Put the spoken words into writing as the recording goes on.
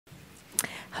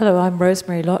Hello, I'm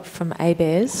Rosemary Lott from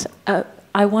ABARES.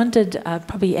 I wondered,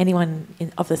 probably anyone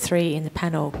of the three in the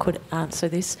panel could answer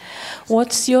this.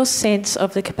 What's your sense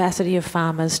of the capacity of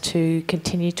farmers to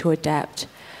continue to adapt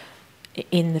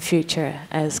in the future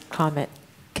as climate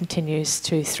continues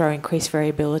to throw increased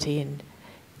variability and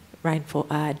rainfall,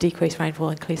 decreased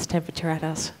rainfall, increased temperature at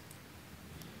us?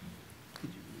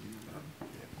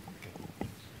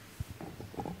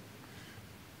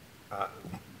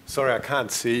 Sorry, I can't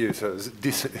see you, so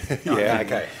yeah,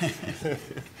 okay.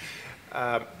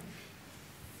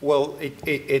 Well,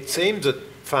 it seems that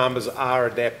farmers are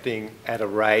adapting at a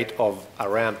rate of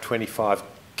around 25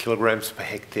 kilograms per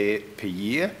hectare per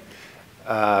year,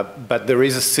 but there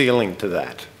is a ceiling to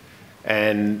that,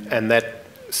 and that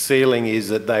ceiling is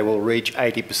that they will reach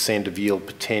 80% of yield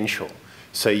potential.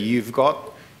 So you've got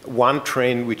one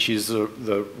trend, which is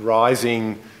the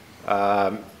rising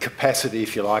capacity,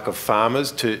 if you like, of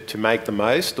farmers to make the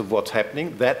most of what's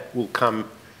happening. That will come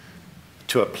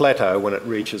to a plateau when it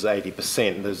reaches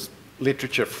 80%. There's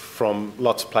literature from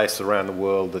lots of places around the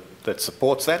world that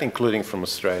supports that, including from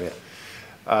Australia.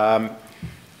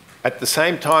 At the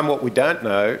same time, what we don't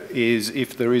know is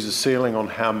if there is a ceiling on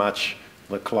how much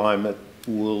the climate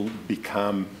will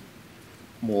become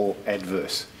more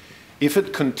adverse. If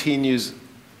it continues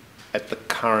at the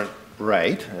current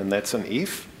rate, and that's an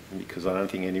if, because I don't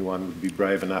think anyone would be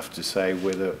brave enough to say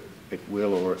whether it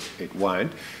will or it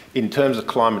won't. In terms of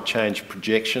climate change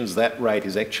projections, that rate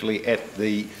is actually at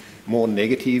the more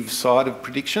negative side of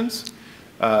predictions.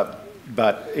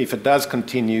 But if it does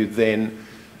continue, then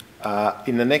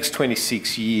in the next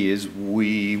 26 years,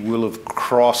 we will have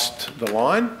crossed the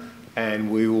line and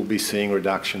we will be seeing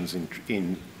reductions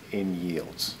in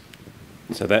yields.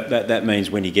 So that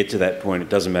means when you get to that point, it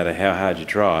doesn't matter how hard you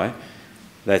try,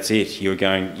 that's it. You're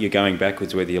going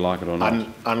backwards whether you like it or not.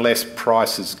 Unless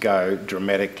prices go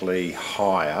dramatically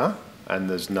higher, and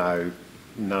there's none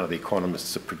of the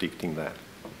economists are predicting that.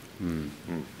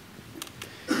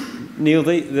 Neil,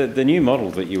 the new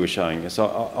model that you were showing us,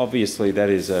 obviously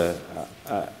that is a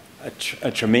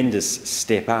tremendous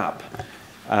step up.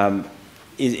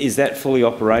 Is that fully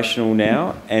operational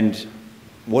now? And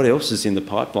what else is in the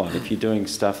pipeline if you're doing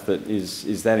stuff that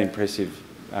is that impressive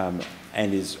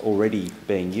and is already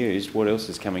being used? What else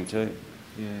is coming too?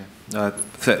 Yeah,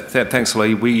 thanks,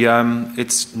 Lee.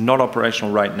 It's not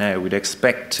operational right now. We'd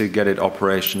expect to get it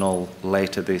operational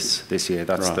later this year.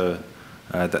 That's right.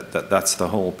 That's the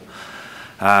hope.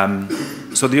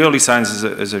 So the early signs,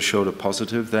 as I showed, are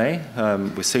positive there.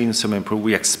 We're seeing some improvement.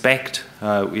 We expect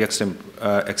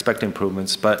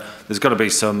improvements, but there's got to be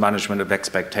some management of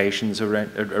expectations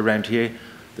around here.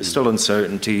 There's still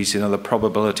uncertainties, the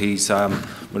probabilities. We're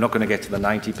not going to get to the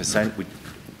 90%.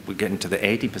 We're getting to the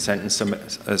 80%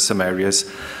 in some areas.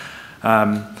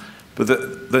 But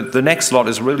the next lot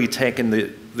is really taking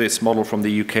this model from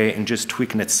the UK and just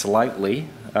tweaking it slightly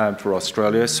for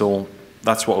Australia. So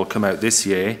that's what will come out this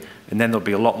year. And then there'll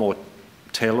be a lot more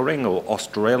tailoring or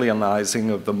Australianising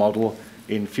of the model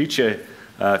in future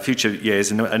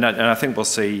years. And I think we'll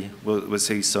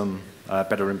see some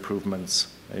better improvements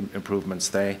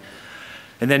there.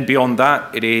 And then beyond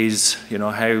that, it is,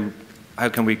 how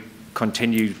can we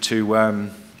continue to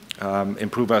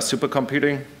improve our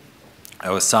supercomputing,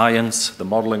 our science, the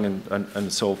modelling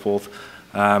and so forth.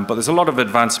 But there's a lot of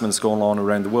advancements going on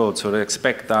around the world, so I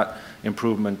expect that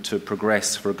improvement to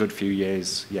progress for a good few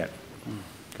years yet.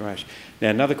 Great. Now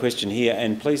another question here,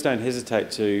 and please don't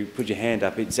hesitate to put your hand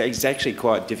up. It's actually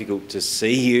quite difficult to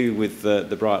see you with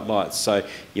the bright lights, so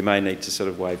you may need to sort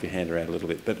of wave your hand around a little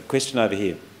bit. But a question over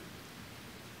here.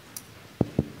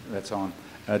 That's on.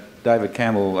 David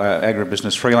Campbell,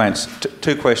 Agribusiness Freelance.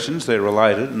 Two questions, they're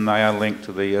related, and they are linked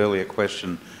to the earlier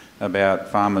question about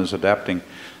farmers adapting.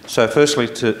 So firstly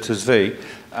to Zvi,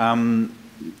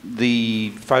 the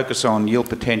focus on yield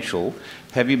potential,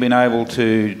 have you been able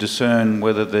to discern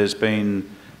whether there's been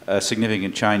a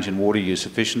significant change in water use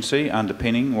efficiency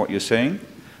underpinning what you're seeing?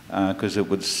 Because it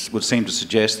would seem to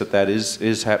suggest that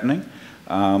is happening.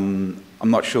 I'm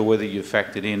not sure whether you've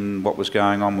factored in what was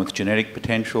going on with genetic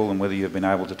potential and whether you've been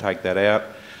able to take that out.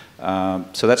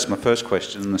 So that's my first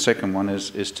question. And the second one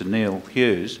is to Neil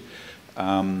Hughes.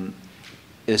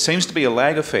 There seems to be a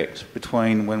lag effect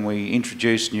between when we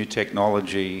introduce new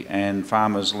technology and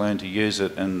farmers learn to use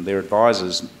it and their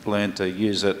advisors learn to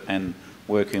use it and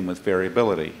work in with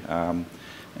variability.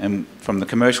 And from the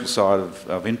commercial side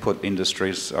of input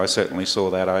industries, I certainly saw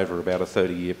that over about a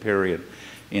 30-year period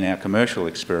in our commercial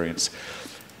experience.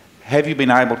 Have you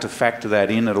been able to factor that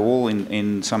in at all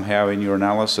somehow in your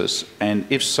analysis? And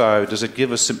if so, does it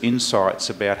give us some insights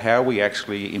about how we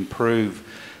actually improve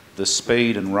the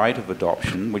speed and rate of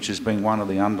adoption, which has been one of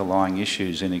the underlying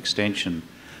issues in extension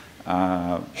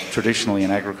traditionally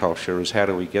in agriculture, is how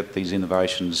do we get these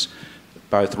innovations,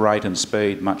 both rate and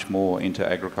speed, much more into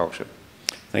agriculture?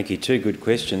 Thank you. Two good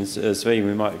questions. Zvi,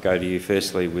 we might go to you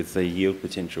firstly with the yield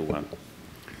potential one.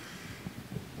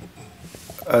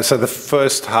 So the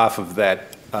first half of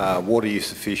that, water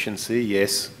use efficiency,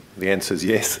 yes. The answer is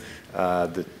yes.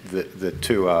 The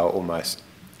two are almost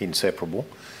inseparable.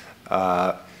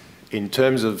 In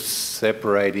terms of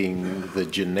separating the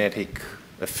genetic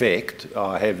effect,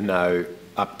 I have no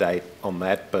update on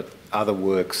that, but other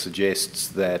work suggests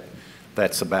that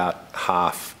that's about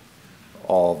half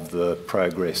of the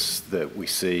progress that we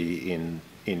see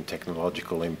in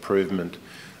technological improvement.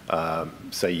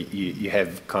 So you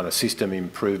have kind of system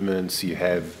improvements, you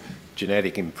have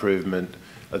genetic improvement.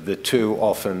 The two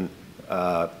often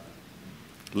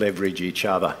leverage each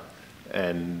other,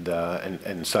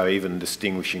 and so even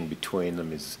distinguishing between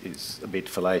them is a bit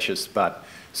fallacious, but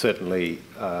certainly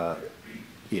yeah,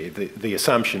 the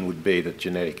assumption would be that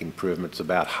genetic improvement's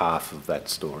about half of that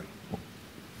story.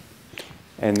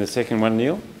 And the second one,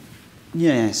 Neil?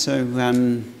 Yeah, so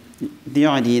the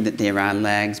idea that there are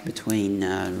lags between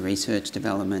research,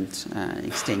 development,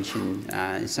 extension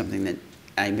is something that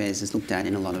ABARES has looked at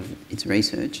in a lot of its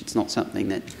research. It's not something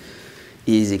that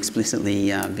is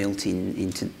explicitly built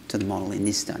into the model in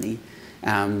this study,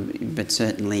 but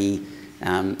certainly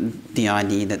the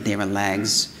idea that there are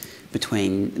lags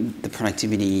between the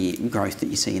productivity growth that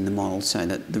you see in the model, so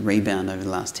that the rebound over the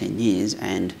last 10 years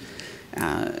and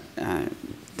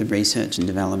the research and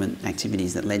development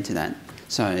activities that led to that.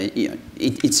 So you know,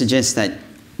 it suggests that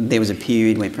there was a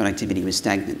period where productivity was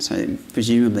stagnant. So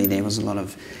presumably there was a lot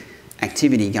of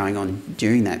activity going on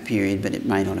during that period, but it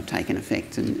may not have taken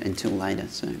effect until later.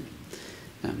 So,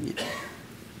 yeah.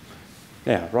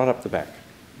 Now, right up the back.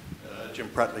 Jim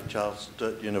Prattley, Charles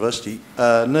Sturt University.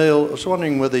 Neil, I was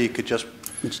wondering whether you could just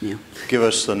give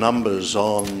us the numbers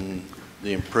on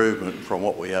the improvement from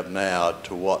what we have now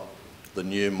to what the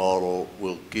new model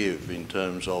will give in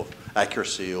terms of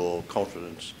accuracy or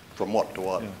confidence, from what to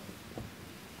what?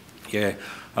 Yeah.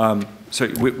 So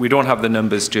we don't have the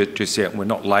numbers just yet, and we're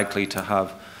not likely to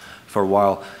have for a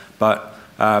while. But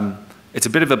it's a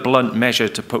bit of a blunt measure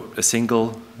to put a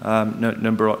single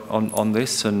number on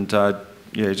this, and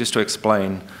yeah, just to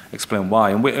explain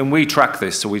why. And we track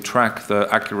this. So we track the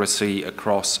accuracy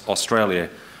across Australia,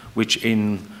 which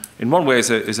in one way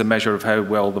is a measure of how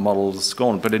well the model's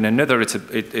gone, but in another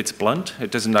it's blunt.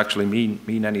 It doesn't actually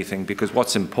mean anything, because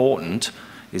what's important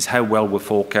is how well we're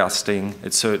forecasting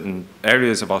at certain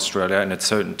areas of Australia and at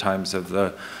certain times of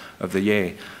the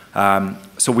year.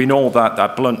 So we know that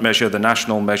that blunt measure, the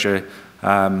national measure,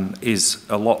 is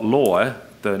a lot lower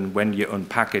than when you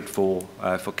unpack it for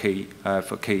key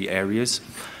areas.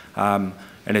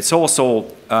 And it's also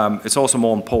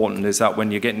more important is that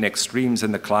when you're getting extremes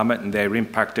in the climate and they're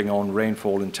impacting on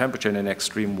rainfall and temperature in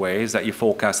extreme ways, that you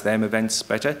forecast them events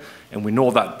better. And we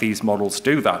know that these models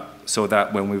do that, so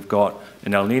that when we've got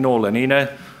an El Nino, La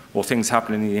Nina, or things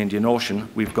happening in the Indian Ocean,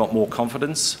 we've got more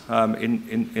confidence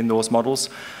in those models.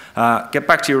 Get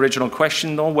back to your original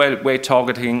question though, we're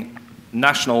targeting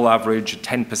national average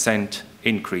 10%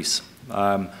 increase,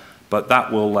 but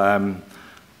that will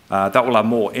have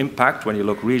more impact when you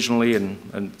look regionally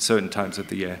and certain times of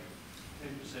the year.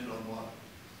 10% on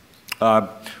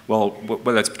what? Well,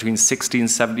 whether it's between 60 and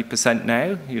 70%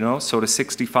 now, you know, sort of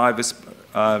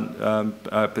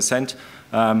 65%.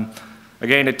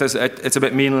 Again, it's a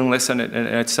bit meaningless in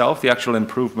itself. The actual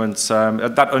improvements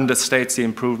that understates the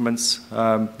improvements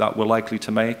that we're likely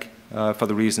to make for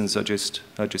the reasons I just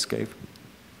gave.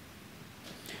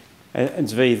 And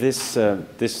Zvi,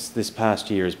 this past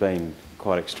year has been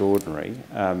quite extraordinary.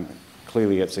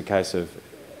 Clearly, it's a case of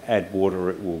add water,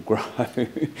 it will grow.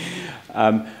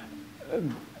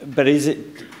 But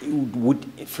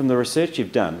from the research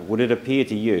you've done, would it appear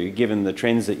to you, given the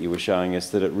trends that you were showing us,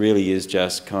 that it really is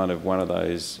just kind of one of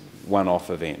those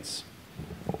one-off events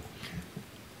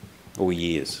or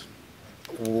years?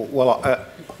 Well,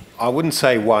 I wouldn't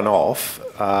say one-off,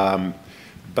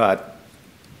 but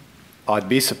I'd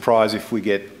be surprised if we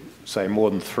get, say,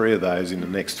 more than 3 of those in the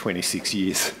next 26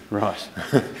 years. Right.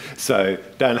 So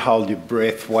don't hold your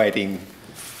breath waiting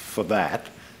for that.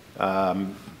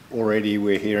 Already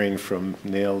we're hearing from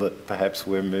Neil that perhaps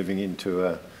we're moving into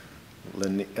a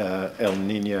El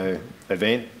Nino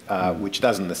event, which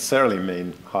doesn't necessarily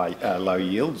mean low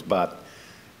yields, but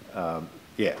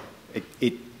yeah,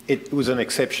 it was an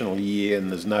exceptional year, and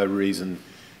there's no reason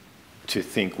to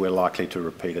think we're likely to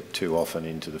repeat it too often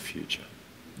into the future,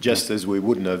 just as we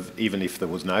wouldn't have even if there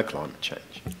was no climate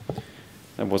change.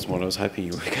 That wasn't what I was hoping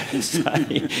you were going to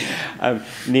say.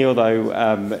 Neil,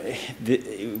 though,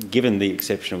 given the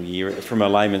exceptional year, from a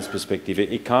layman's perspective,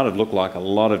 it kind of looked like a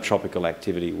lot of tropical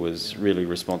activity was really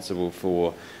responsible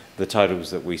for the totals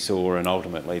that we saw and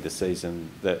ultimately the season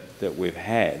that we've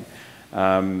had.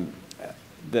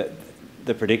 The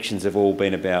predictions have all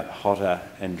been about hotter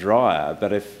and drier,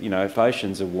 but if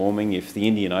oceans are warming, if the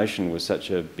Indian Ocean was such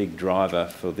a big driver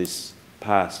for this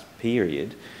past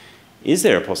period, is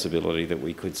there a possibility that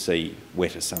we could see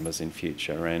wetter summers in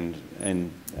future and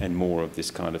more of this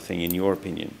kind of thing, in your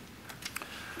opinion?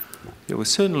 Yeah, well,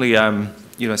 certainly,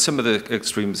 some of the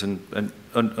extremes, and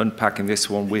unpacking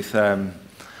this one with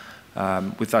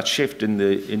that shift in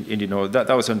Indian Ocean,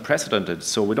 that was unprecedented.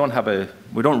 So we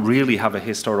don't really have a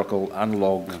historical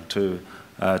analogue to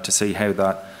see how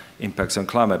that impacts on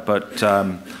climate. But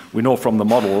we know from the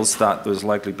models that there's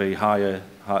likely to be higher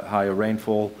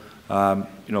rainfall.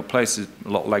 Places a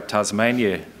lot like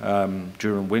Tasmania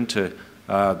during winter,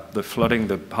 the flooding,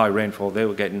 the high rainfall they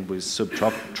were getting was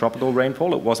subtropical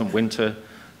rainfall. It wasn't winter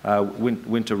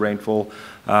rainfall.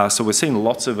 So we're seeing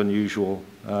lots of unusual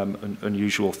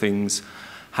things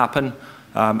happen.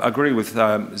 I agree with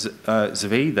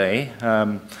Zvi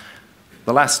there.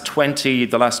 The last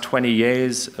 20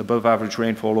 years, above average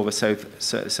rainfall over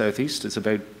southeast is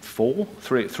about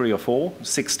 3 or 4.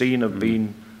 16 have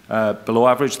been below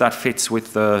average. That fits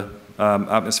with the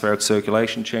atmospheric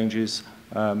circulation changes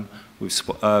we've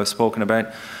spoken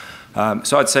about.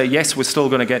 So I'd say yes, we're still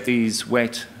going to get these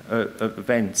wet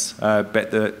events,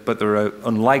 but they're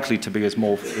unlikely to be as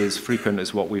frequent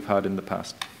as what we've had in the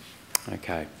past.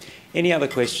 Okay. Any other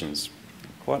questions?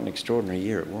 Quite an extraordinary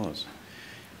year it was.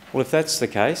 Well, if that's the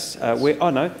case, I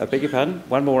beg your pardon.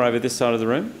 One more over this side of the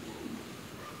room.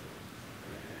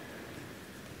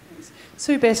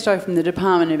 Sue Bestow from the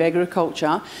Department of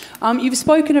Agriculture. You've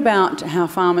spoken about how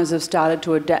farmers have started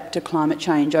to adapt to climate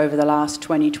change over the last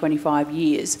 20-25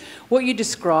 years. What you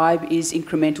describe is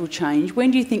incremental change.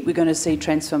 When do you think we're going to see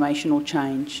transformational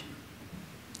change?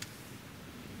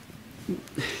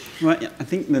 Well, I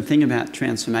think the thing about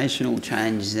transformational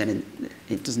change is that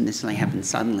it doesn't necessarily happen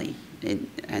suddenly.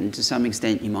 And to some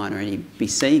extent you might already be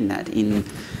seeing that in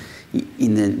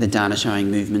the data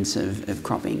showing movements of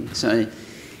cropping. So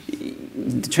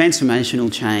the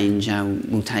transformational change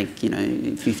will take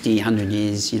 50, 100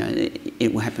 years.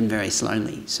 It will happen very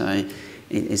slowly. So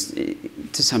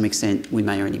to some extent we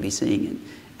may already be seeing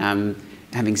it.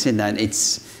 Having said that,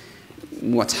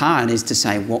 what's hard is to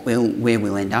say where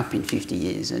we'll end up in 50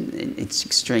 years, and it's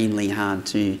extremely hard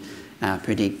to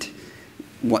predict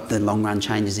what the long-run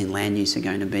changes in land use are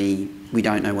going to be. We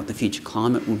don't know what the future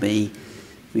climate will be.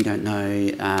 We don't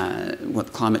know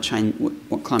what climate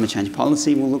change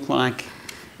policy will look like,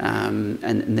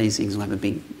 and these things will have a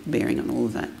big bearing on all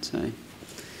of that. So,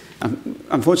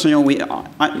 unfortunately,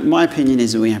 my opinion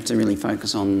is that we have to really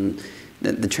focus on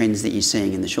the trends that you're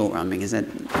seeing in the short run, because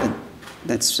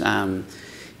that's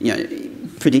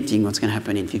predicting what's going to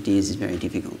happen in 50 years is very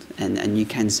difficult, and you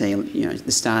can see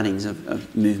the startings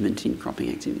of movement in cropping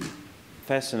activity.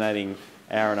 Fascinating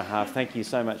hour and a half. Thank you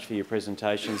so much for your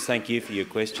presentations. Thank you for your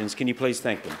questions. Can you please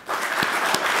thank them?